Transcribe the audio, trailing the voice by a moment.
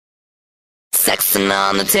sexing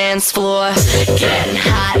on the dance floor. Getting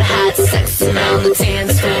hot, hot, sexing on the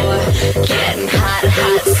dance floor. Getting hot,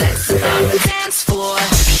 hot, sexing on the dance floor.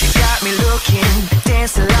 She got me looking,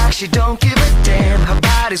 dancing like she don't give a damn. Her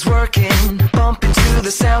body's working, bumping to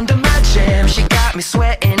the sound of my jam. She got me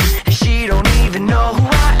sweating, and she don't even know who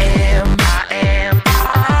I am. I am.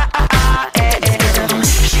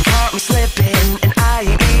 She caught me slipping, and I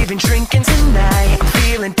ain't even drinking tonight. I'm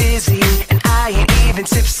feeling dizzy, and I ain't even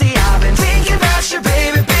tipsy. I've been thinking about you,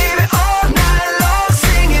 baby, baby, all night long,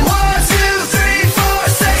 singing 1, 2, 3, 4,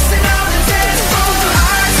 sexing on the dance floor.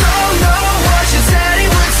 I don't know what your daddy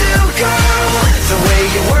would do, girl. The way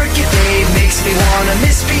you work it, babe, makes me wanna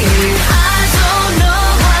misbehave. I don't know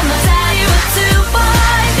what my daddy would do,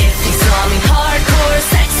 boy, if he saw me hardcore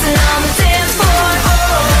sexing on the dance floor.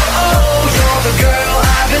 Oh, you're the girl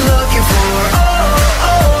I've been looking for.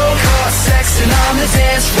 Caught sexing on the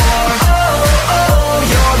dance floor.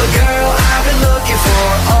 You're the girl I've been looking for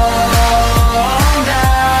all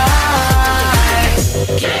night.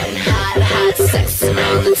 Getting hot, hot, sexing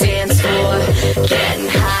on the dance floor. Getting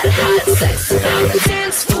hot, hot, sexing on the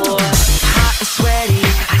dance floor. Hot and sweaty,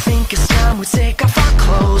 I think it's time we take off our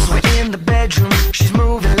clothes. We're in the bedroom, she's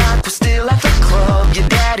moving like we're still at the club. Your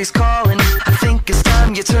daddy's calling, I think it's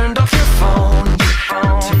time you turned off your phone.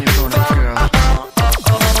 Turn your phone off, girl.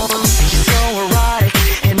 You're so erotic,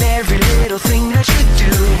 and every little thing that you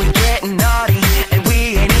do, we're getting naughty, and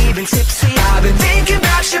we ain't even tipsy. I've been thinking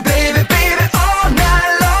about you, baby, baby, all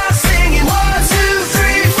night long, singing 1, 2,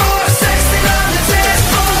 3, 4, sexing on the dance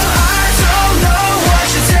floor. I don't know what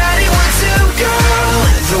your daddy would do, girl.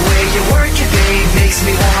 The way you work it, babe, makes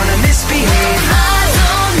me wanna misbehave. I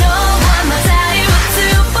don't know what my daddy would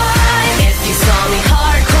do, boy, if he saw me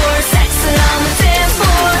hardcore sexing on the dance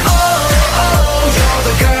floor. You're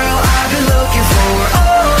the girl I've been looking for.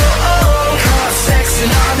 Caught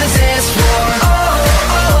sexing on the dance floor.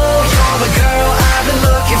 You're the girl I've been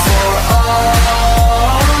looking for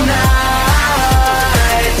all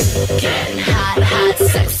night. Getting hot, hot,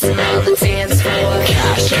 sexing on the dance floor.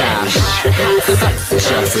 Cash, cash. Hot, hot, sexing on the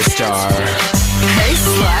Jeffree dance Star. floor. Hey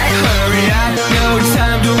slut, hurry up, no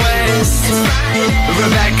time to waste.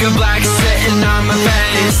 Rebecca Black sitting on my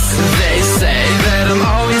face. They say that I'm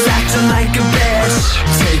always acting like a bitch.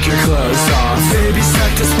 Take your clothes off. Baby, suck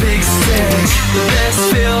this big stick. This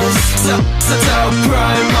feels so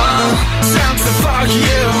primal. Time to fuck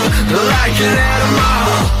you like an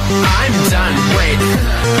animal. I'm done, wait,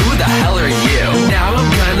 who the hell are you? Now I'm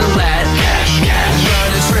gonna let cash run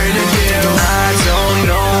a train of you. I don't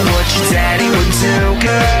know what your daddy